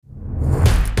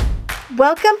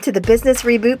Welcome to the Business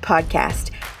Reboot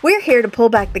Podcast. We're here to pull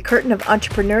back the curtain of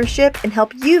entrepreneurship and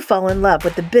help you fall in love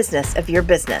with the business of your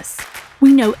business.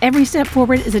 We know every step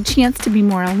forward is a chance to be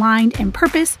more aligned in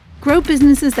purpose, grow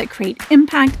businesses that create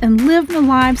impact, and live the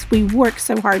lives we work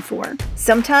so hard for.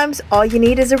 Sometimes all you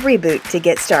need is a reboot to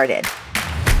get started.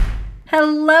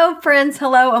 Hello, friends.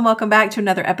 Hello, and welcome back to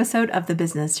another episode of the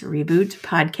Business Reboot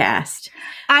Podcast.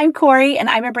 I'm Corey, and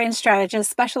I'm a brand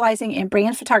strategist specializing in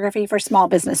brand photography for small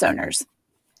business owners.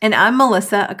 And I'm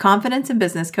Melissa, a confidence and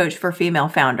business coach for female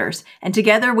founders. And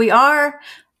together we are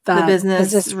the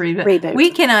business reboot. We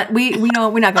cannot. We know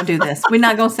we're not going to do this. We're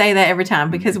not going to say that every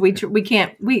time because we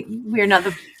can't. We are not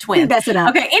the twins. Mess it up.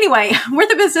 Okay. Anyway, we're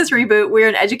the Business Reboot. We're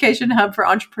an education hub for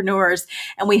entrepreneurs,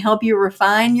 and we help you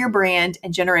refine your brand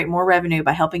and generate more revenue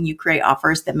by helping you create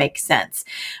offers that make sense.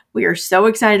 We are so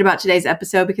excited about today's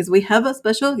episode because we have a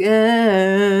special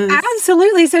guest.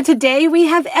 Absolutely. So today we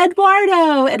have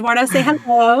Eduardo. Eduardo, say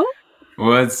hello.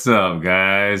 What's up,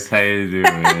 guys? How you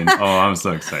doing? Oh, I'm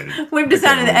so excited. We've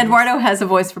decided that Eduardo has a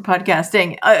voice for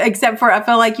podcasting, except for I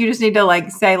feel like you just need to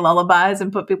say lullabies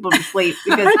and put people to sleep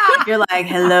because you're like,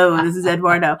 hello, this is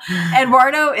Eduardo.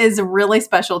 Eduardo is really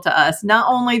special to us, not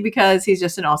only because he's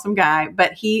just an awesome guy,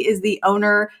 but he is the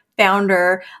owner,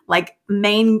 founder,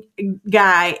 main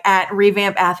guy at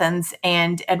Revamp Athens.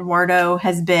 And Eduardo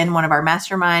has been one of our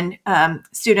mastermind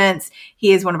students.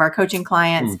 He is one of our coaching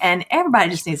clients, and everybody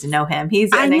just needs to know him.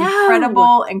 He's an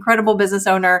incredible business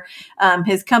owner.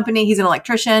 His company, he's an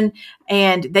electrician,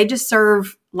 and they just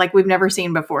serve like we've never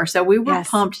seen before. So we were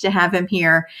pumped to have him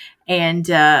here, and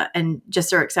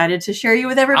just are excited to share you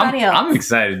with everybody else. I'm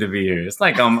excited to be here. It's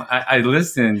like I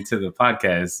listened to the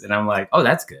podcast, and I'm like, oh,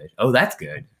 that's good. Oh, that's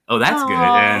good. Oh, that's good.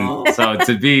 And so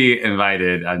to be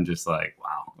invited, I'm just like,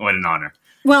 wow, what an honor.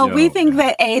 Well, we think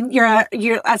that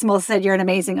you're, as Melissa said, you're an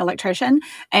amazing electrician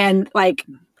and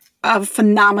a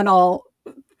phenomenal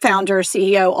founder,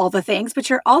 CEO, all the things, but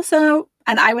you're also,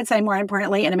 and I would say more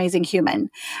importantly, an amazing human.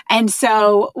 And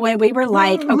so when we were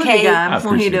like, okay,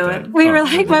 before you do it, we were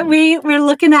like, but we were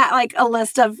looking at a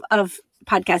list of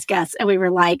podcast guests, and we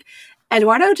were like,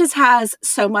 Eduardo just has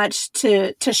so much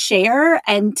to share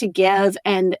and to give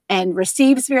and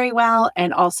receives very well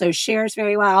and also shares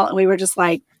very well. And we were just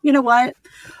like, you know what?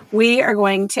 We are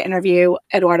going to interview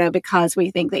Eduardo because we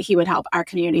think that he would help our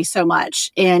community so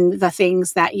much in the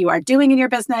things that you are doing in your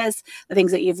business, the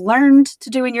things that you've learned to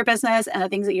do in your business, and the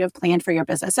things that you have planned for your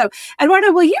business. So,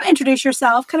 Eduardo, will you introduce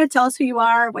yourself? Kind of tell us who you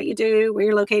are, what you do, where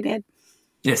you're located.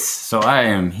 Yes. So I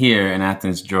am here in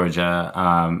Athens, Georgia.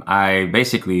 I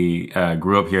basically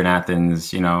grew up here in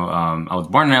Athens. I was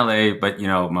born in LA, but,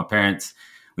 my parents,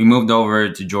 we moved over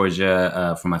to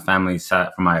Georgia from my family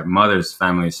side, from my mother's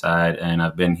family side. And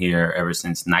I've been here ever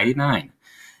since 99.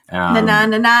 Yeah.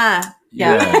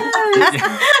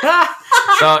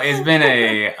 So it's been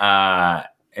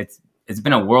it's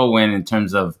been a whirlwind in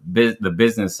terms of the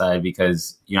business side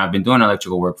because, I've been doing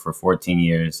electrical work for 14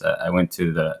 years. I went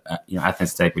to the,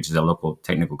 Athens Tech, which is a local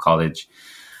technical college.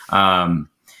 And,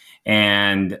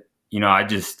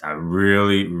 I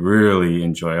really, really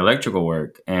enjoy electrical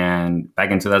work. And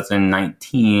back in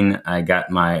 2019, I got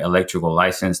my electrical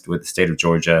license with the state of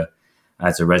Georgia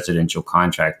as a residential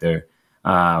contractor.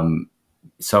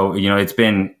 So, it's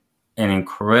been an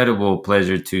incredible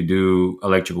pleasure to do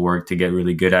electrical work, to get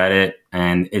really good at it.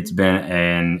 And it's been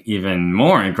an even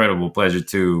more incredible pleasure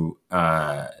to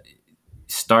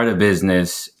start a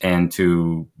business and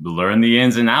to learn the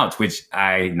ins and outs, which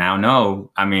I now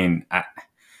know. I mean,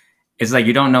 it's like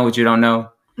you don't know what you don't know.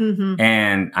 Mm-hmm.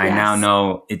 And I now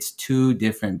know it's two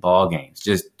different ball games,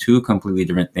 just two completely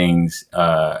different things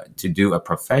to do a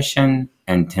profession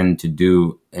and tend to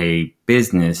do a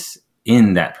business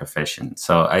in that profession.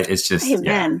 So it's just,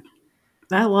 Amen.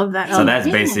 I love that. So that's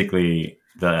basically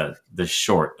the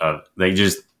short of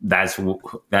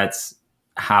that's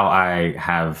how I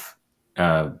have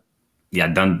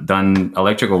done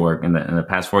electrical work in the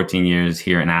past 14 years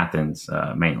here in Athens,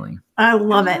 mainly. I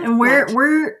love it. And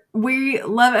we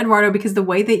love Eduardo because the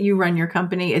way that you run your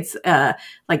company, it's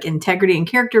integrity and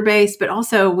character based, but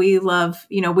also we love,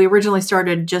 we originally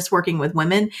started just working with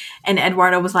women, and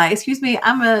Eduardo was like, excuse me,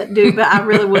 I'm a dude, but I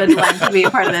really would like to be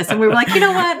a part of this. And we were like, you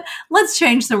know what? Let's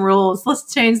change some rules.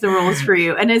 Let's change the rules for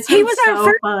you. And he was so our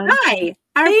first fun. Guy.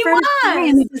 He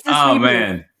was. Oh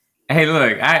man. Hey,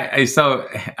 look,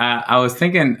 I was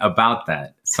thinking about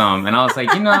that some, and I was like,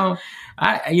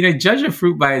 judge a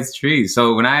fruit by its tree.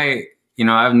 So when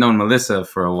I've known Melissa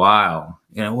for a while,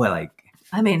 for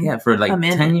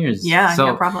 10 years. Yeah, so,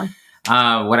 no problem.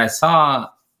 What I saw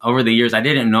over the years, I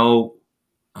didn't know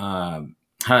how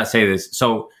to say this.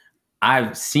 So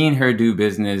I've seen her do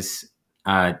business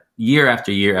year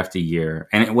after year after year.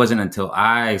 And it wasn't until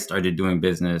I started doing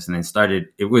business and then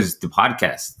it was the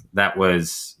podcast that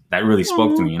really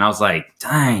spoke to me. And I was like,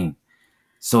 dang.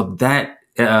 So that,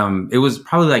 it was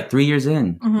probably like 3 years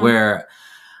in where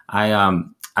I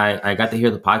got to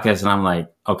hear the podcast and I'm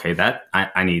like, okay,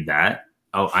 I need that.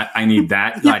 Oh, I need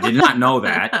that. I did not know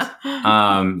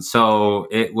that. So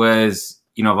it was,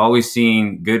 I've always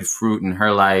seen good fruit in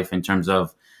her life in terms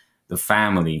of the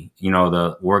family,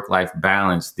 the work-life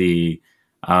balance, the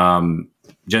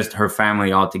just her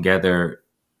family all together.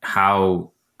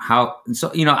 How how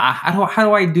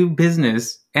do I do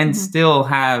business and still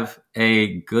have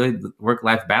a good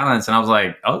work-life balance? And I was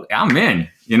like, oh, I'm in.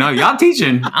 Y'all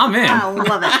teaching, I'm in. I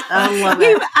love it. I love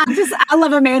it. I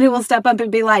love a man who will step up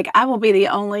and be like, I will be the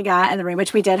only guy in the room,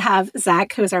 which we did have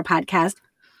Zach, who is our podcast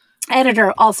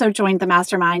editor, also joined the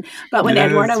mastermind. But when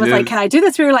Eduardo was like, can I do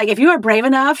this? We were like, if you are brave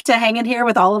enough to hang in here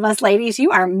with all of us ladies, you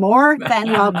are more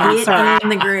than welcome. Get in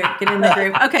the group. Get in the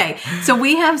group. Okay. So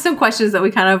we have some questions that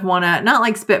we kind of want to not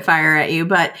like spitfire at you,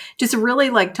 but just really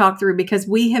like talk through, because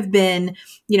we have been,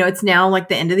 it's now like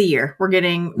the end of the year.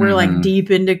 We're like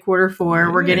deep into quarter four.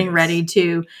 Yes. We're getting ready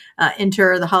to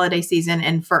enter the holiday season.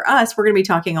 And for us, we're going to be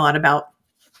talking a lot about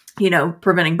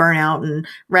preventing burnout and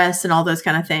rest and all those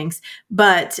kind of things.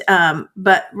 But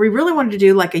we really wanted to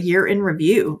do like a year in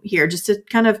review here, just to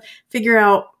kind of figure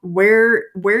out where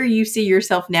you see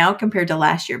yourself now compared to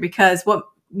last year. Because what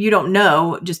you don't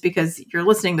know, just because you're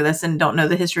listening to this and don't know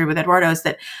the history with Eduardo, is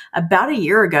that about a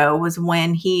year ago was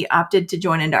when he opted to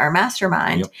join into our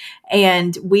mastermind. Yep.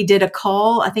 And we did a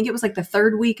call, I think it was like the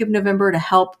third week of November, to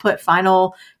help put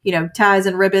final, ties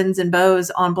and ribbons and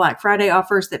bows on Black Friday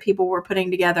offers that people were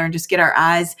putting together and just get our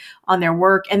eyes on their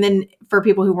work. And then for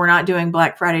people who were not doing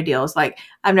Black Friday deals, like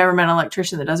I've never met an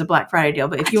electrician that does a Black Friday deal,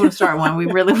 but if you want to start one, we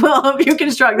really will help you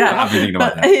construct that. I've been thinking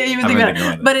about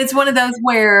that. But it's one of those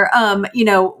where,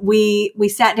 we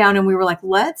sat down and we were like,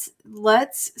 let's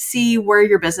see where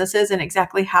your business is and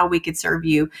exactly how we could serve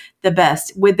you the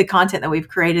best with the content that we've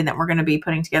created that we're going to be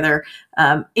putting together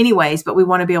anyways, but we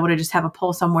want to be able to just have a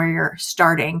pulse on where you're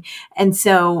starting. And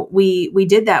so we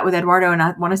did that with Eduardo, and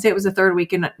I want to say it was the third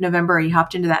week in November. He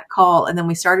hopped into that call, and then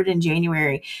we started in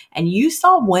January, and you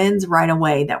saw wins right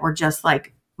away that were just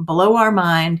like blow our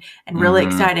mind and really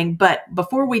exciting. But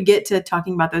before we get to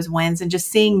talking about those wins and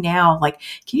just seeing now, like,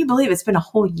 can you believe it's been a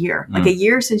whole year, like a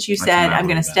year since you said, I'm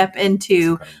going to step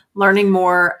into learning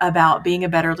more about being a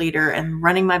better leader and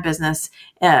running my business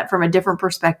from a different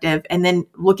perspective, and then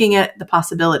looking at the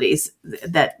possibilities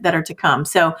that are to come.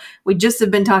 So we just have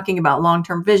been talking about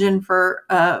long-term vision for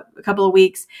a couple of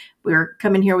weeks. We're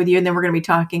coming here with you, and then we're going to be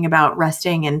talking about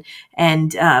resting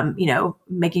and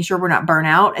making sure we're not burnt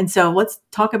out. And so let's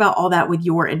talk about all that with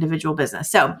your individual business.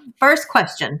 So first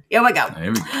question, here we go.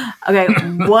 Okay,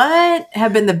 what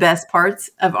have been the best parts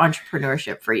of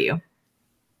entrepreneurship for you?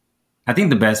 I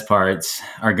think the best parts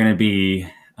are going to be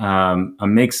a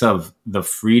mix of the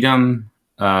freedom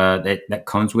that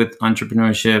comes with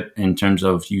entrepreneurship in terms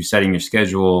of you setting your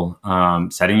schedule,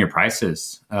 setting your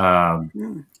prices,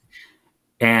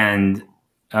 and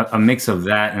a mix of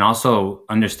that, and also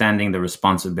understanding the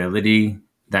responsibility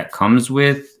that comes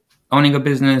with owning a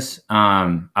business.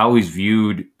 I always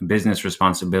viewed business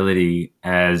responsibility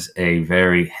as a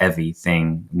very heavy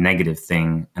thing, negative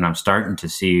thing. And I'm starting to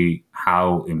see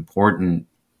how important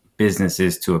business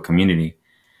is to a community.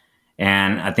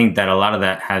 And I think that a lot of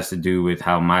that has to do with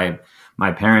how my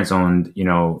parents owned,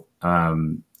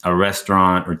 a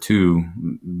restaurant or two.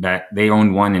 They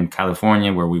owned one in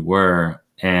California where we were.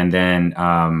 And then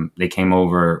they came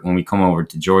over, when we came over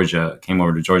to Georgia,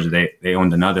 they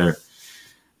owned another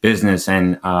business.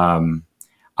 And I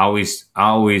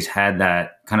always had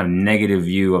that kind of negative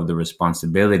view of the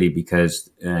responsibility, because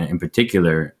in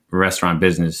particular, restaurant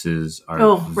businesses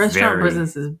are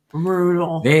business is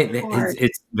brutal.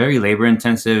 It's very labor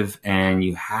intensive, and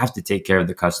you have to take care of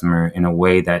the customer in a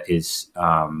way that is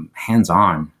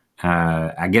hands-on,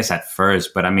 I guess at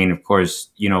first. But I mean, of course,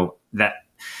 that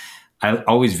I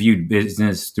always viewed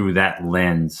business through that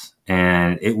lens,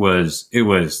 and it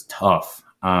was tough.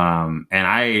 And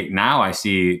I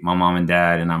see my mom and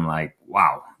dad, and I'm like,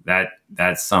 wow,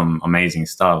 that's some amazing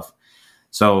stuff.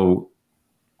 So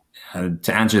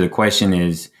to answer the question,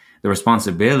 is the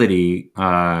responsibility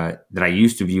that I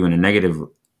used to view in a negative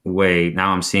way.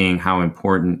 Now I'm seeing how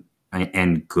important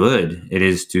and good it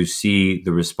is to see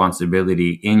the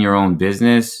responsibility in your own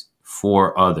business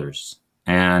for others.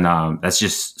 And that's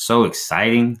just so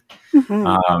exciting.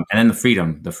 And then the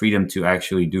freedom to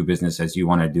actually do business as you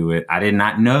want to do it. I did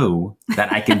not know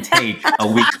that I can take a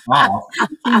week off.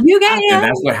 You can. And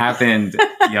that's what happened.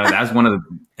 That's one of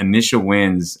the initial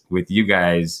wins with you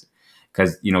guys.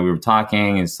 Because, we were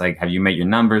talking. It's like, have you made your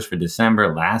numbers for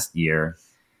December last year?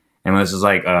 And Melissa's was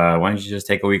like, why don't you just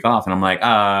take a week off? And I'm like,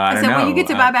 I don't know. Well, you get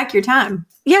to buy back your time.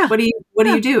 Yeah. What do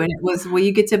you do? And it was, well,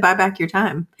 you get to buy back your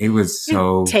time. It was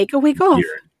so take a week off.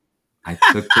 I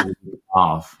took the week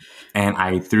off and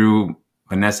I threw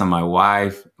Vanessa, my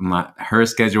wife, her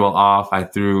schedule off. I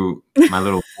threw my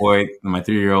little boy, my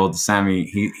 3-year-old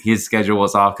Sammy, his schedule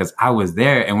was off because I was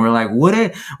there, and we're like, what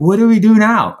do we do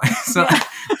now? So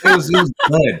it was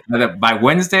good. But by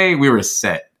Wednesday, we were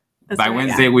set. By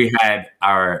Wednesday, we had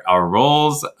our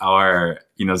roles, our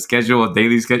schedule,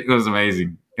 daily schedule. It was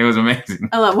amazing. It was amazing.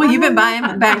 I love. Well, you've been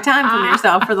buying back time from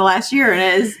yourself for the last year, and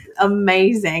it is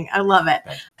amazing. I love it.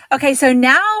 Okay, so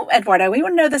now, Eduardo, we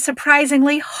want to know the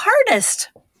surprisingly hardest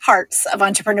parts of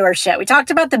entrepreneurship. We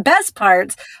talked about the best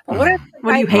parts. But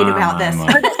what do you hate about this?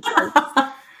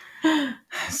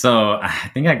 So I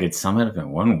think I could sum it up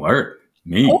in one word.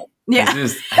 Me. Oh, yeah.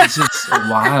 It's just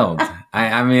wild.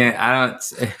 I mean, I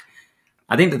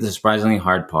think that the surprisingly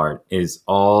hard part is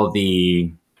all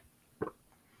the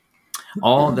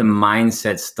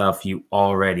mindset stuff you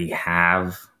already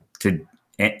have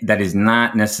that is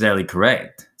not necessarily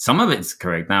correct. Some of it's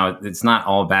correct. Now, it's not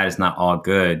all bad. It's not all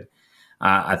good.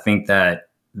 I think that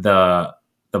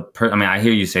I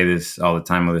hear you say this all the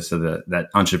time, Melissa, that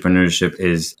entrepreneurship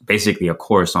is basically a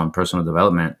course on personal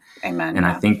development. Amen. And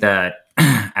I think that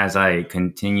as I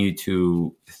continue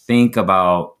to think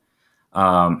about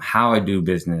how I do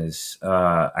business,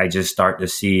 I just start to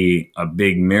see a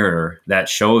big mirror that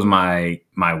shows my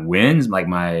wins, like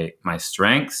my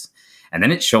strengths, and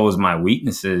then it shows my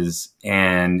weaknesses,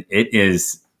 and it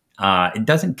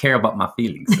doesn't care about my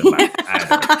feelings.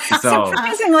 So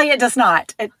surprisingly, it does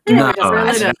not. That's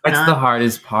the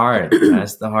hardest part.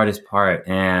 That's the hardest part,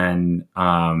 and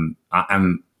I'm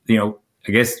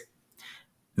I guess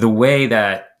the way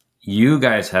that you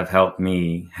guys have helped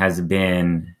me has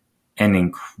been an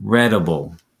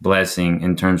incredible blessing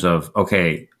in terms of,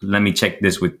 okay, let me check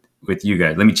this with you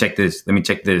guys. Let me check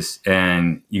this.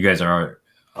 And you guys are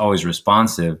always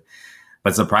responsive.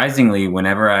 But surprisingly,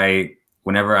 whenever I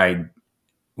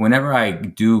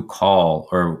do call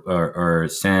or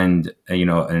send,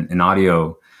 an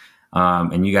audio,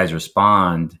 and you guys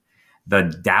respond, the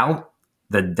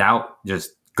doubt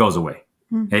just goes away.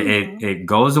 Mm-hmm. It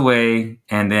goes away.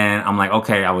 And then I'm like,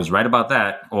 okay, I was right about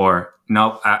that. Or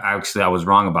no, I was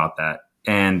wrong about that.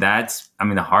 And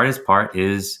the hardest part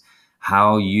is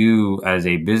how you as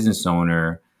a business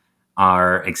owner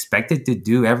are expected to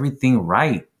do everything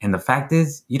right. And the fact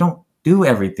is, you don't do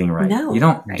everything right. No, you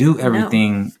don't do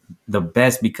everything the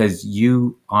best because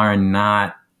you are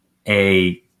not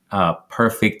a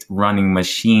perfect running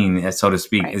machine, so to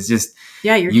speak. Right. It's just,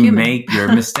 you're you human. make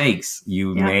your mistakes.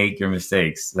 Make your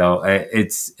mistakes. So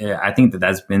I think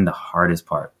that's been the hardest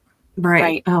part.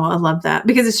 Right. Oh, I love that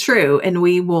because it's true. And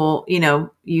we will,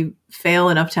 you fail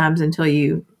enough times until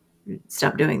you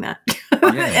stop doing that.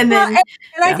 And then,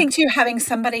 I think too, having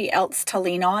somebody else to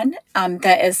lean on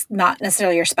that is not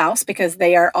necessarily your spouse, because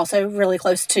they are also really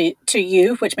close to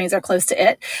you, which means they're close to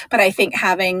it. But I think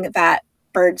having that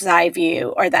bird's eye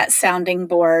view or that sounding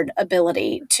board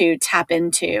ability to tap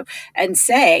into and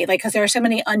say, like, because there are so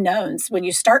many unknowns when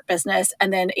you start business,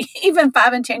 and then even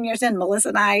 5 and 10 years in, Melissa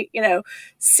and I,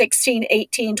 16,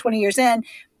 18, 20 years in,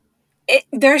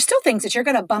 there are still things that you're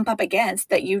going to bump up against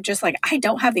that you just like, I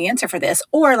don't have the answer for this.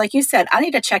 Or like you said, I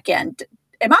need to check in.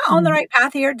 Am I on the right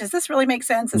path here? Does this really make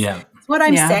sense? Is what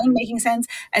I'm saying making sense?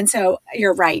 And so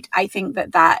you're right. I think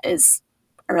that is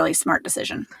a really smart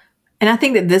decision. And I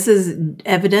think that this is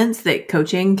evidence that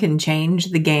coaching can change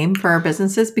the game for our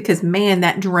businesses because, man,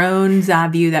 that drone's eye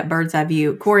view, that bird's eye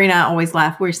view, Corey and I always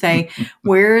laugh. We say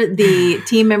we're the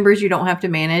team members you don't have to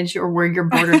manage, or we're your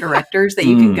board of directors that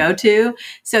you can go to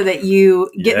so that you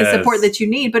get the support that you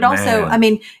need. But also,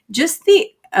 just the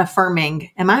affirming,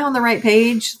 am I on the right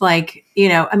page? Like,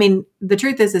 the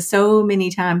truth is so many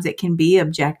times it can be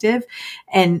objective.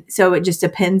 And so it just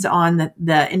depends on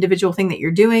the individual thing that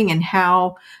you're doing and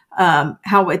how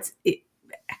it's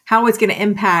going to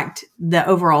impact the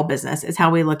overall business is how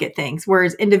we look at things.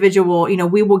 Whereas individual,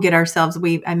 we will get ourselves,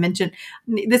 I mentioned,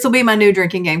 this will be my new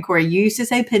drinking game, Corey. You used to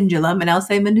say pendulum and I'll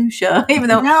say minutia, even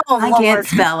though I can't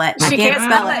spell it. She can't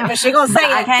spell it, but she's going to say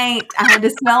it. I can't. I had to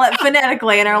spell it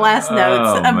phonetically in our last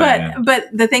notes. But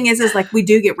the thing is like, we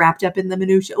do get wrapped up in the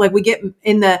minutia. Like we get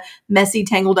in the messy,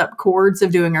 tangled up cords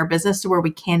of doing our business to where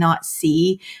we cannot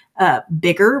see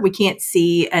bigger. We can't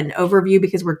see an overview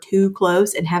because we're too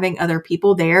close, and having other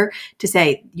people there to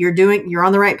say, you're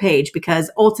on the right page, because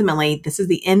ultimately this is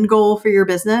the end goal for your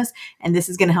business and this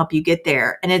is going to help you get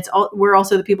there. And we're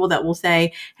also the people that will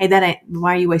say, hey,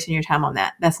 why are you wasting your time on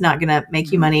that? That's not going to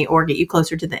make you money or get you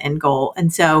closer to the end goal.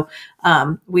 And so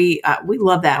we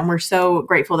love that. And we're so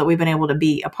grateful that we've been able to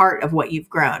be a part of what you've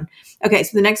grown. Okay.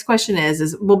 So the next question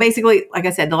is well, basically, like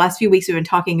I said, the last few weeks we've been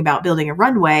talking about building a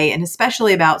runway, and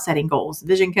especially about setting goals,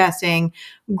 vision casting,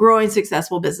 growing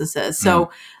successful businesses.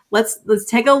 So let's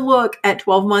take a look at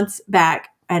 12 months back,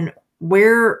 and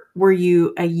where were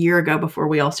you a year ago before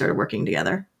we all started working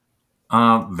together?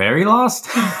 Very lost.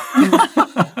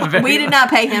 We did not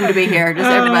pay him to be here, just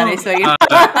everybody. So you.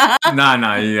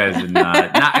 No, you guys did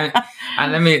not.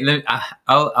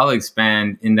 I'll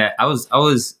expand in that. I was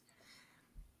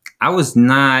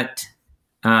not.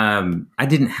 I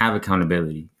didn't have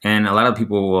accountability, and a lot of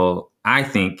people will, I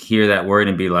think, hear that word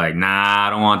and be like, "Nah,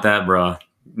 I don't want that, bro.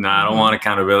 Nah, I don't want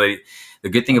accountability." The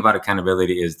good thing about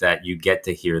accountability is that you get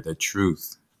to hear the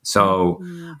truth. So,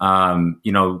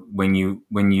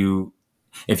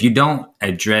 if you don't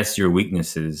address your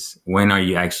weaknesses, when are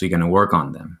you actually going to work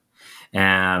on them?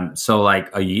 So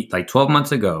like 12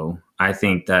 months ago, I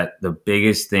think that the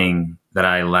biggest thing that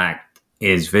I lacked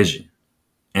is vision.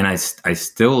 And I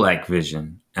still lack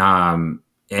vision.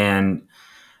 And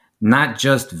not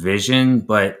just vision,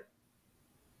 but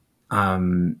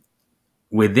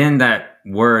within that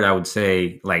word, I would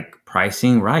say like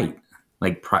pricing right.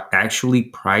 Like actually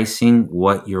pricing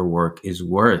what your work is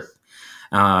worth.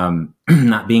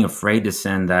 Not being afraid to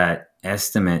send that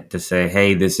estimate to say,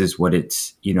 hey, this is what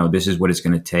it's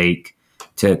going to take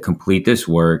to complete this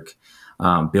work.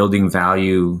 Building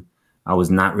value. I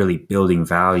was not really building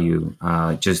value.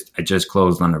 I just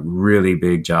closed on a really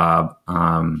big job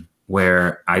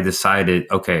where I decided,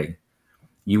 okay,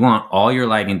 you want all your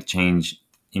lighting to change.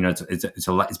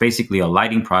 It's basically a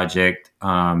lighting project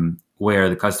where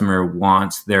the customer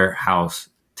wants their house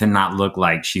to not look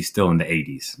like she's still in the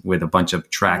 80s with a bunch of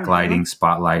track lighting,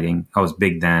 spot lighting. I was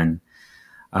big then.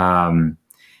 And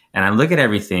I look at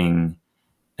everything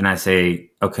and I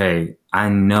say, okay, I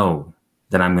know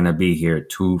that I'm going to be here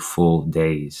 2 full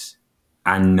days.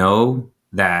 I know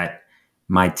that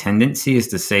my tendency is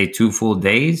to say 2 full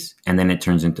days and then it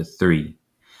turns into 3.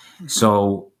 Mm-hmm.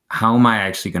 So how am I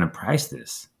actually going to price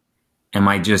this? Am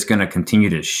I just going to continue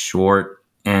to short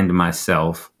end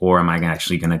myself, or am I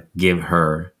actually going to give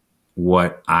her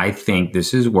what I think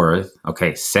this is worth?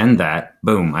 Okay, send that.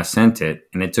 Boom, I sent it.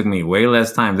 And it took me way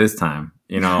less time this time,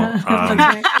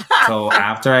 So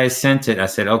after I sent it, I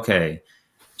said, okay,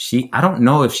 I don't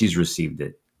know if she's received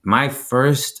it. My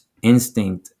first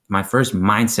instinct, my first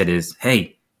mindset is,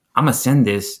 hey, I'm going to send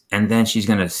this, and then she's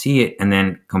going to see it and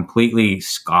then completely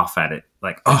scoff at it.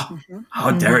 Like, oh,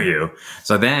 how dare you?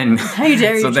 So then... How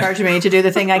dare you charge me to do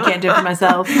the thing I can't do for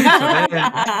myself? So then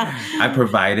I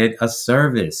provided a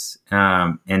service.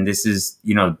 And this is,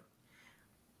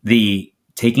 the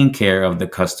taking care of the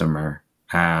customer,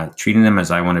 treating them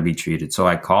as I want to be treated. So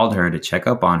I called her to check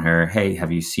up on her. Hey,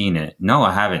 have you seen it? No,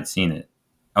 I haven't seen it.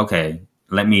 Okay,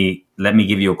 let me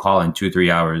give you a call in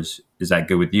 2-3 hours. Is that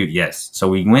good with you? Yes. So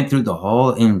we went through the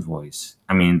whole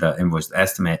the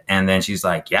estimate. And then she's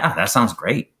like, yeah, that sounds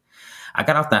great. I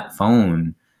got off that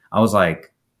phone. I was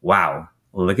like, wow,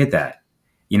 look at that.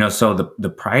 So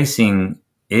the pricing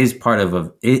is part of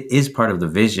the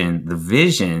vision. The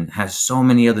vision has so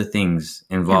many other things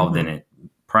involved in it.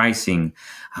 Pricing,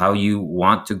 how you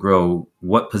want to grow,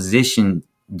 what position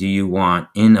do you want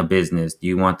in a business? Do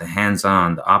you want the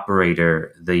hands-on, the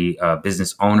operator, the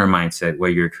business owner mindset where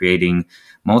you're creating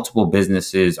multiple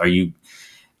businesses? Are you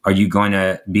going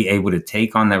to be able to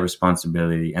take on that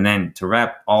responsibility? And then to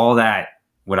wrap all that,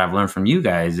 what I've learned from you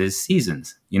guys is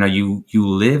seasons. You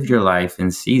live your life in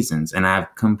seasons, and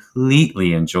I've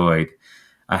completely enjoyed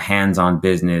a hands-on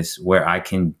business where I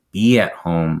can be at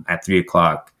home at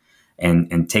 3:00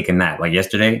 and take a nap. Like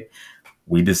yesterday,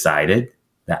 we decided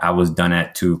that I was done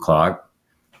at 2:00.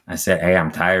 I said, hey,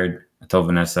 I'm tired. I told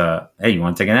Vanessa, hey, you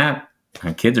want to take a nap?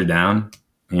 My kids are down.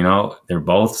 They're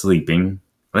both sleeping.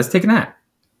 Let's take a nap.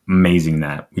 Amazing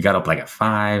nap. We got up like at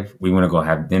 5. We want to go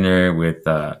have dinner with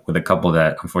a couple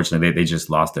that unfortunately they just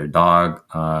lost their dog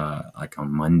like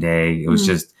on Monday. It was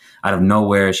just out of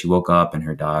nowhere. She woke up and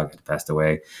her dog had passed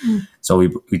away. So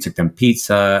we took them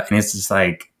pizza, and it's just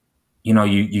like,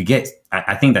 you get,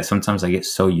 I think that sometimes I get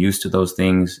so used to those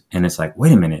things, and it's like,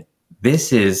 wait a minute,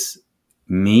 this is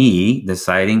me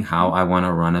deciding how I want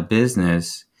to run a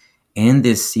business in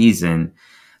this season.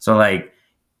 So like,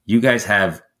 you guys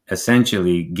have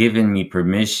essentially given me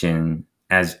permission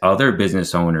as other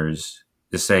business owners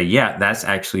to say, yeah, that's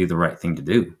actually the right thing to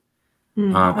do.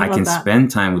 I love can that.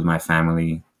 spend time with my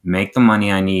family, make the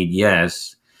money I need,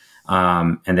 yes,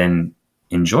 and then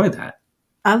enjoy that.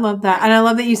 I love that. And I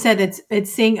love that you said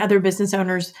it's seeing other business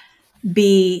owners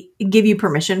give you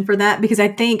permission for that, because I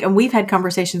think, and we've had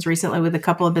conversations recently with a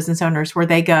couple of business owners where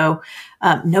they go,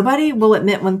 nobody will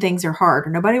admit when things are hard,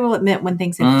 or nobody will admit when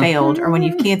things have failed, or when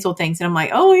you've canceled things. And I'm like,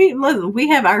 oh, we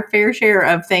have our fair share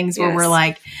of things where we're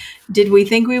like, did we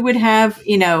think we would have,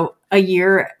 a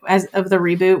year of the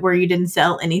reboot where you didn't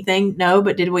sell anything? No,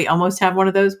 but did we almost have one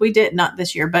of those? We did, not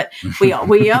this year, but we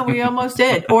almost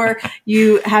did. Or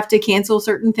you have to cancel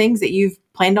certain things that you've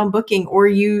planned on booking, or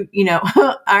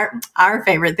our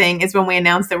favorite thing is when we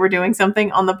announce that we're doing something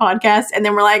on the podcast and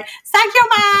then we're like, sack your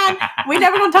mind, we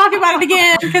never gonna talk about it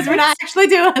again because we're not actually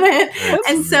doing it.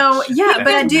 And so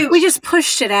we just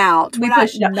pushed it out. We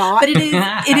pushed it out. But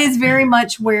it is very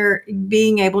much where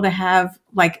being able to have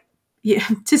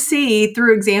to see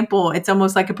through example, it's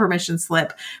almost like a permission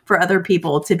slip for other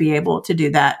people to be able to do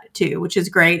that too, which is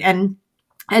great. And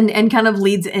kind of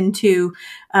leads into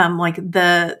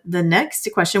the next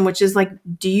question, which is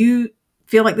do you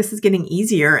feel like this is getting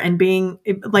easier, and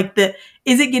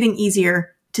is it getting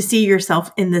easier to see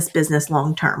yourself in this business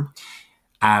long term?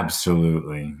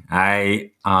 Absolutely.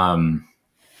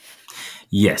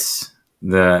 Yes.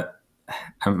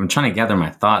 I'm trying to gather my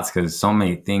thoughts because so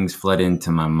many things flood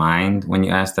into my mind when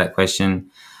you ask that question.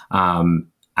 I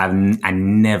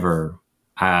never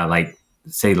I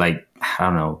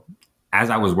don't know. As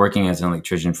I was working as an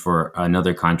electrician for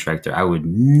another contractor, I would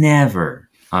never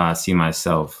see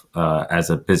myself as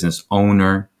a business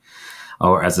owner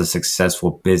or as a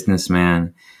successful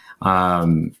businessman.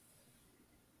 And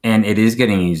it is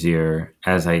getting easier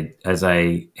as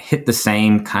I hit the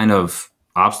same kind of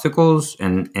obstacles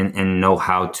and know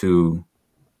how to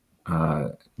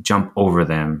jump over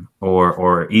them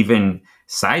or even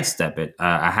sidestep it.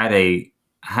 I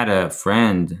had a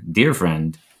friend, dear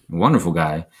friend, wonderful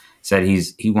guy, said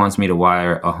he wants me to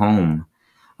wire a home.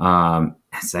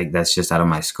 It's like, that's just out of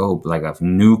my scope. Like a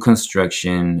new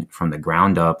construction from the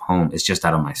ground up home, it's just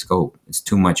out of my scope. It's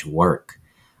too much work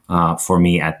for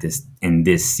me in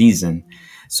this season.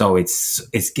 So it's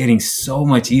getting so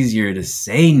much easier to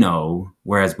say no.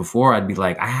 Whereas before I'd be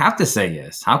like, I have to say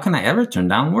yes. How can I ever turn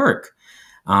down work?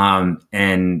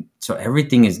 And so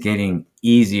everything is getting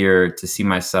easier to see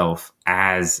myself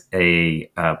as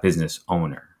a business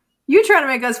owner. You trying to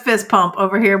make us fist pump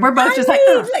over here. We're both yes. And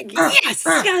here's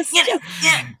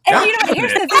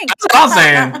the thing. That's what I'm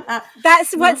saying.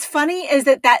 That's what's funny is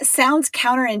that sounds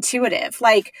counterintuitive.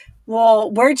 Like, well,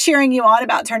 we're cheering you on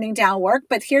about turning down work,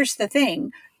 but here's the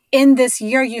thing. In this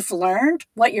year, you've learned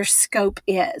what your scope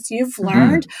is. You've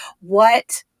learned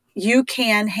what you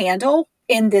can handle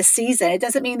in this season. It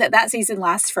doesn't mean that season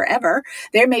lasts forever.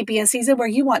 There may be a season where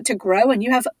you want to grow and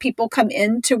you have people come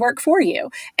in to work for you.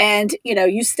 And,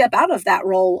 you step out of that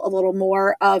role a little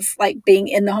more of like being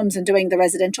in the homes and doing the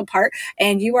residential part,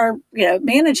 and you are,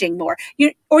 managing more.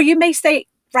 Or you may stay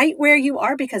right where you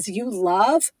are because you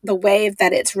love the way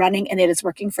that it's running and it is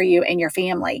working for you and your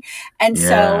family. And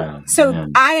so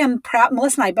I am proud,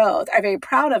 Melissa and I both are very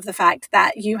proud of the fact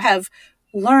that you have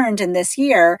learned in this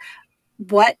year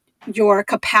what your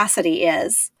capacity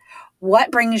is, what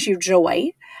brings you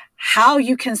joy, how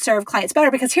you can serve clients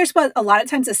better. Because here's what a lot of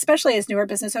times, especially as newer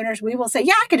business owners, we will say,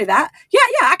 yeah, I could do that. Yeah,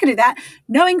 I could do that.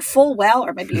 Knowing full well,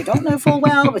 or maybe you don't know full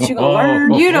well, but you go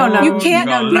learn. You don't know. You can't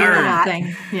do that.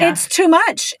 Yeah. It's too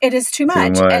much. It is too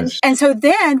much. And so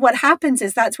then what happens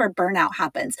is that's where burnout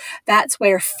happens. That's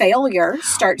where failure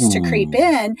starts to creep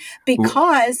in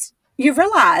because you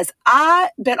realize I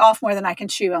bit off more than I can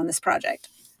chew on this project.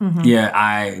 Mm-hmm.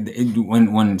 Yeah,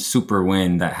 when super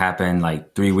win that happened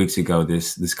like 3 weeks ago,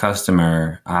 this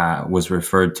customer was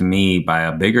referred to me by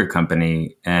a bigger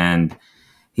company, and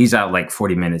he's out like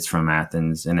 40 minutes from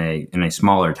Athens in a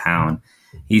smaller town.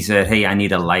 He said, "Hey, I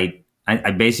need a light. I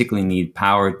basically need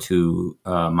power to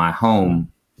my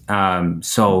home."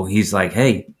 So he's like,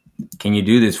 "Hey, can you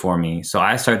do this for me?" So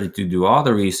I started to do all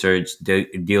the research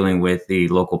dealing with the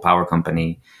local power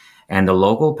company, and the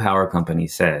local power company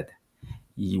said,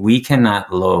 "We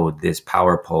cannot load this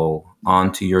power pole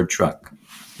onto your truck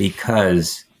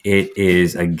because it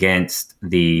is against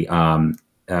the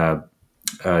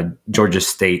Georgia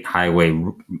State Highway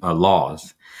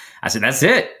laws." I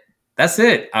said, "That's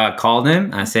it. I called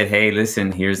him. I said, "Hey,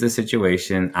 listen, here's the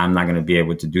situation. I'm not going to be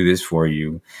able to do this for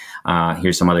you.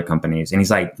 Here's some other companies." And he's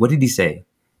like, "What did he say?"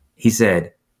 He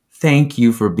said, "Thank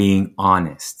you for being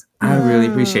honest. I really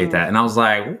appreciate that." And I was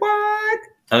like, "What?"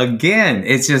 again,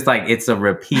 it's just like it's a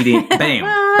repeating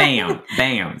bam, bam,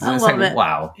 bam. So I it's love like, it.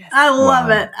 wow. I love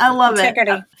Wow. it. I love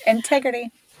it.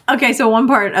 Integrity. Okay, so one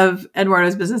part of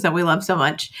Eduardo's business that we love so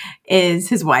much is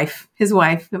his wife. His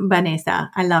wife, Vanessa.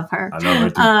 I love her. I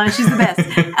love her too. She's the best.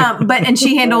 And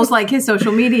she handles like his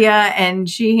social media, and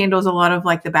she handles a lot of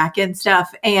like the back end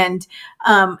stuff. And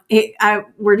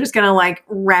we're just gonna like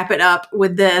wrap it up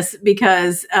with this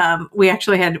because we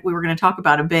were going to talk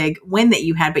about a big win that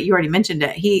you had, but you already mentioned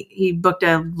it. He booked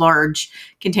a large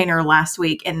container last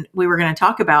week, and we were going to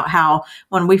talk about how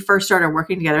when we first started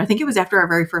working together, I think it was after our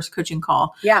very first coaching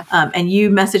call. Yeah. And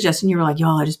you messaged us and you were like,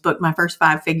 y'all, I just booked my first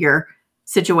 5-figure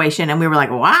situation. And we were like,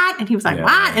 what? And he was like, Yes.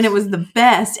 what? And it was the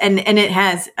best. And it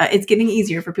has, it's getting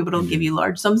easier for people to give you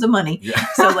large sums of money. Yeah.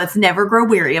 So let's never grow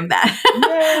weary of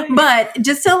that. But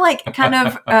just to like kind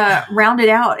of round it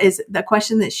out is the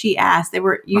question that she asked.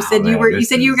 You said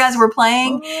you guys were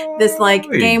playing this like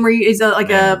game where it's like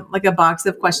a box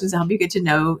of questions to help you get to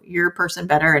know your person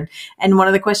better. And one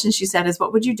of the questions she said is,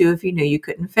 what would you do if you knew you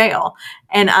couldn't fail?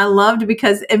 And I loved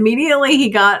because immediately he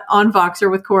got on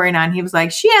Voxer with Corey and I, and he was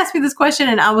like, she asked me this question.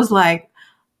 And I was like,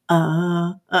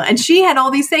 and she had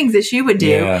all these things that she would do.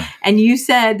 Yeah. And you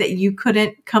said that you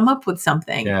couldn't come up with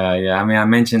something. Yeah. I mean, I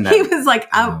mentioned that. He was like,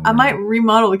 I might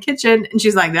remodel the kitchen. And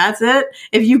she's like, that's it.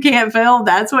 If you can't fail,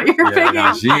 that's what you're picking.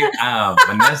 No,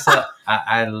 Vanessa,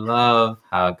 I love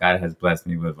how God has blessed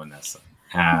me with Vanessa.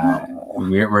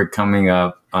 We're coming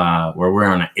up where we're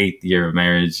on an 8th year of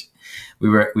marriage.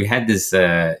 We had this,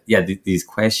 these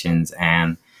questions,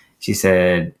 and she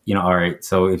said, all right,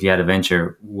 so if you had a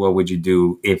venture, what would you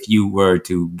do if you were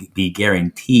to be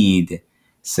guaranteed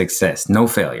success, no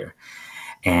failure?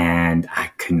 And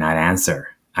I could not answer.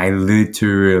 I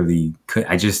literally could.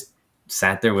 I just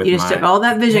sat there with you just took all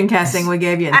that vision casting we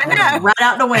gave you and right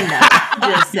out the window.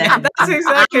 Just said, that's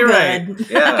exactly right.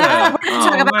 Yeah. We're going to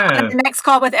talk about the next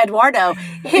call with Eduardo,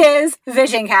 his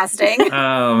vision casting.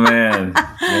 Oh man.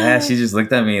 Yeah, she just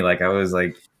looked at me like I was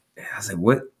like,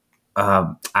 what?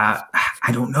 I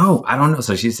don't know.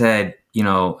 So she said,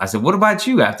 I said, what about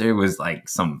you? After it was like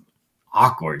some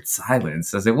awkward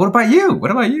silence. I said, what about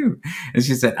you? And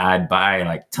she said, I'd buy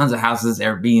like tons of houses,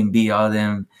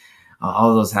 Airbnb,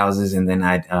 all those houses. And then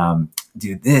I'd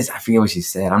do this. I forget what she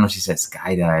said. I don't know if she said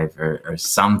skydive or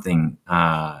something.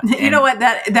 You know what?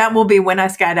 That will be when I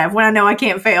skydive. When I know I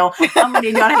can't fail, I'm going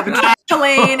to need y'all to have a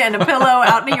trampoline and a pillow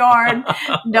out in the yard.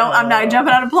 I'm not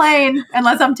jumping on a plane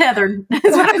unless I'm tethered. That's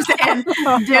what I'm saying.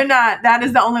 Do not. That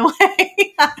is the only way.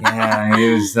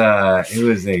 Yeah, it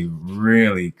was a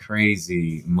really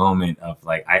crazy moment of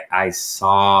like, I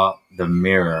saw the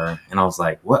mirror and I was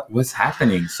like, what's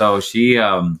happening? So she,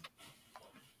 so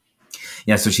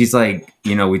she's like,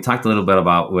 we talked a little bit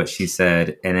about what she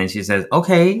said. And then she says,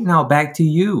 okay, now back to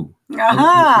you.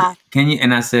 Uh-huh. Can you?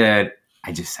 And I said,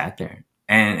 I just sat there.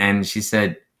 And she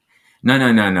said, no.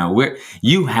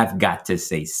 You have got to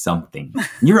say something.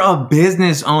 You're a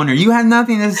business owner. You have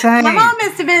nothing to say. Come on,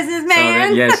 Mr.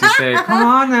 Businessman. So she said, come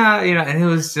on now. And it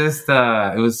was just,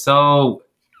 it was so...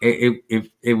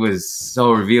 It was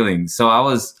so revealing. So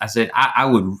I said, I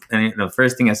would, and the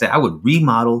first thing I said, I would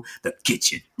remodel the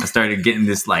kitchen. I started getting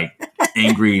this like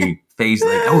angry face,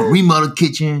 like I would remodel the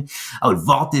kitchen. I would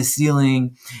vault this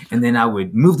ceiling, and then I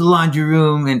would move the laundry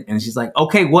room. And she's like,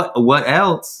 okay, what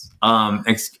else?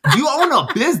 You own a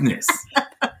business.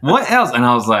 What else? And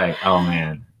I was like, oh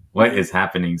man, what is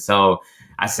happening? So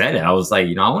I said it. I was like,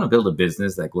 I want to build a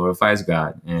business that glorifies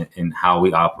God and how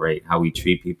we operate, how we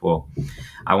treat people.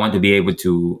 I want to be able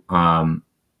to,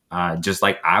 just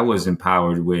like I was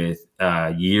empowered with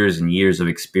years and years of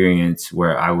experience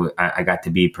where I got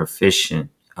to be proficient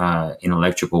in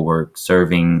electrical work,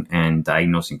 serving and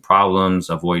diagnosing problems,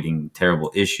 avoiding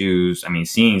terrible issues. I mean,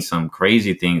 seeing some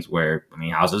crazy things where,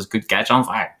 houses could catch on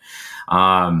fire.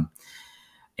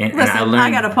 And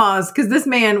I got to pause because this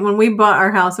man, when we bought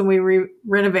our house and we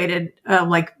renovated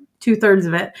like 2/3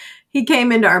 of it, he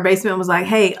came into our basement and was like,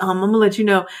 hey, I'm going to let you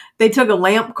know, they took a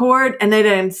lamp cord and they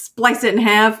didn't splice it in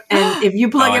half. And if you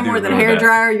plug in more than a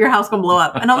hairdryer, your house going to blow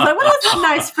up. And I was like, well, that's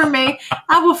nice for me.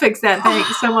 I will fix that.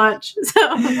 Thanks so much. So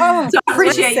I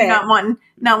appreciate you not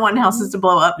wanting houses to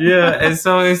blow up. Yeah. And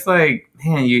so it's like,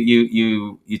 man,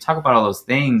 you talk about all those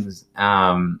things.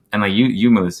 And like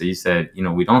you, Melissa, you said,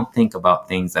 we don't think about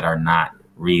things that are not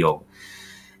real.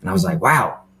 And I was like,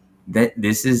 wow. That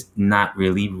this is not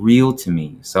really real to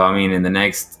me. So, in the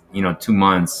next, 2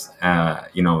 months,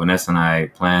 Vanessa and I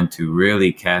plan to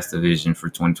really cast a vision for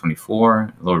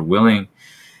 2024, Lord willing.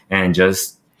 And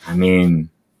just, I'm going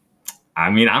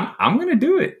to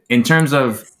do it. In terms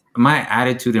of my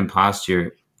attitude and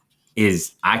posture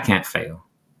is I can't fail.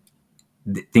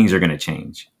 things are going to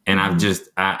change. And I've just,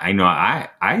 I know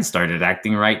I started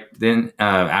acting right then,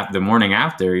 after the morning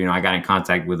after, I got in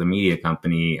contact with a media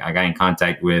company. I got in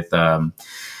contact with, what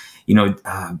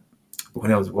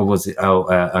else? What was it?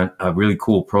 A really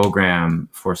cool program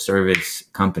for service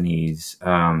companies,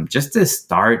 just to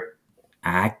start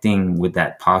acting with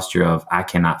that posture of I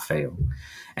cannot fail.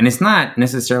 And it's not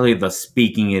necessarily the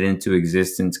speaking it into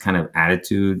existence kind of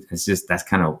attitude. It's just that's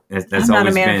I'm not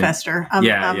a manifester.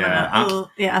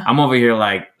 I'm over here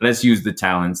like, let's use the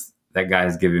talents that God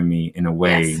has given me in a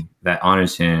way that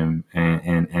honors Him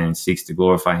and seeks to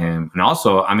glorify Him. And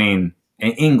also, I mean,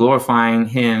 in glorifying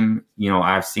Him,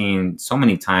 I've seen so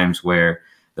many times where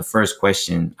the first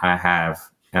question I have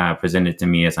presented to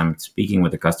me as I'm speaking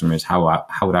with the customer is how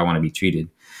would I want to be treated?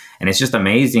 And it's just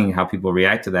amazing how people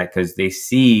react to that, because they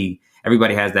see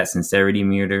everybody has that sincerity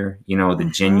meter, the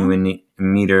genuine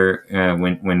meter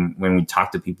when we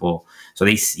talk to people. So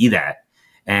they see that.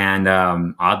 And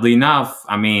oddly enough,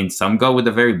 I mean, some go with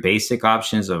the very basic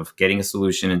options of getting a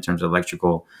solution in terms of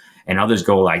electrical, and others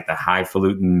go like the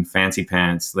highfalutin fancy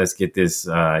pants. Let's get this,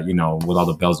 with all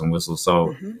the bells and whistles.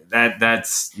 So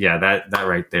that's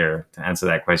right there to answer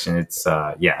that question. It's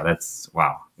that's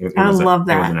wow. I love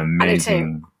that. It was an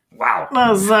amazing. Wow. That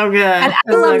was so good. And I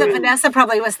love that Vanessa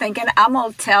probably was thinking, I'm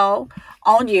going to tell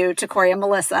on you to Corey and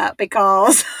Melissa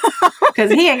because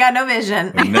he ain't got no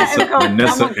vision. Vanessa is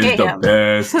the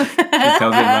best. She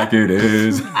tells it like it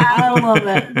is. I love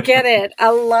it. Get it. I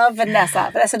love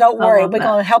Vanessa. Vanessa, don't worry. We're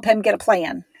going to help him get a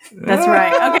plan. That's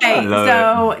right. Okay.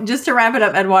 So just to wrap it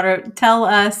up, Eduardo, tell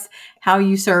us how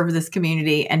you serve this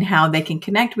community and how they can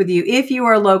connect with you if you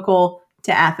are local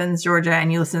to Athens, Georgia,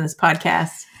 and you listen to this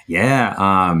podcast.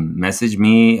 Yeah, message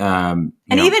me.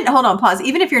 Even hold on, pause.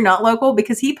 Even if you're not local,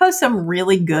 because he posts some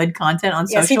really good content on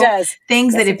social. Yes, he does.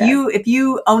 Things that if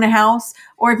you own a house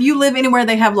or if you live anywhere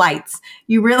they have lights,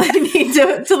 you really need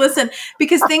to listen,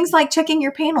 because things like checking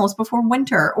your panels before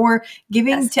winter or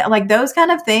giving to like those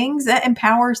kind of things that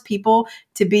empowers people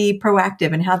to be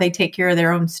proactive in how they take care of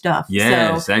their own stuff.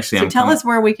 Yes, so tell us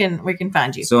where we can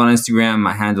find you. So on Instagram,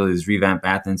 my handle is Revamp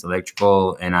Athens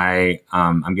Electrical, and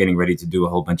I'm getting ready to do a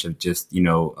whole bunch of just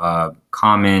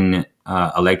common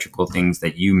electrical things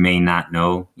that you may not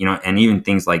know, and even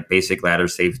things like basic ladder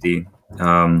safety,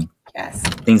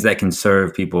 things that can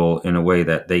serve people in a way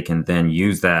that they can then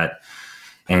use that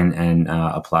and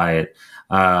apply it.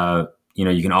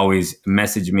 You can always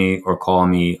message me or call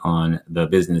me on the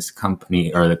business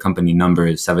company, or the company number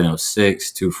is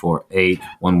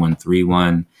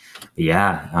 706-248-1131.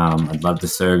 I'd love to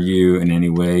serve you in any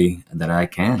way that I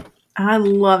can. I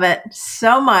love it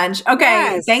so much.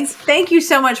 Okay. Yes. Thank you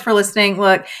so much for listening.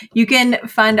 Look, you can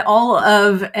find all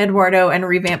of Eduardo and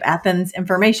Revamp Athens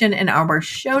information in our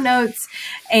show notes.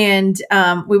 And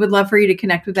we would love for you to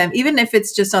connect with them, even if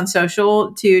it's just on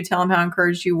social, to tell them how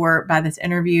encouraged you were by this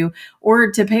interview, or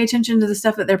to pay attention to the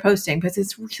stuff that they're posting, because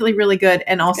it's really, really good.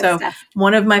 And also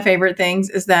one of my favorite things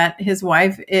is that his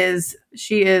wife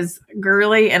she is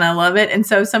girly, and I love it. And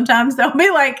so sometimes they'll be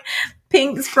like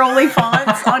pink scrolly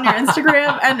fonts on your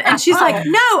Instagram. And she's like,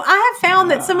 no, I have found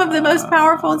that some of the most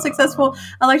powerful and successful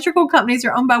electrical companies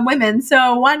are owned by women.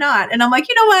 So why not? And I'm like,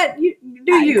 you know what? You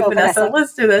do, Vanessa.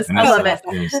 Let's do this. I love it.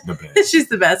 She's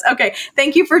the best. Okay.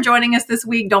 Thank you for joining us this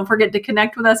week. Don't forget to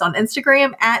connect with us on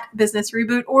Instagram at Business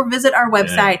Reboot, or visit our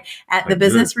website at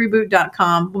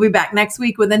thebusinessreboot.com. We'll be back next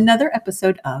week with another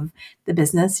episode of the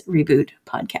Business Reboot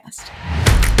podcast.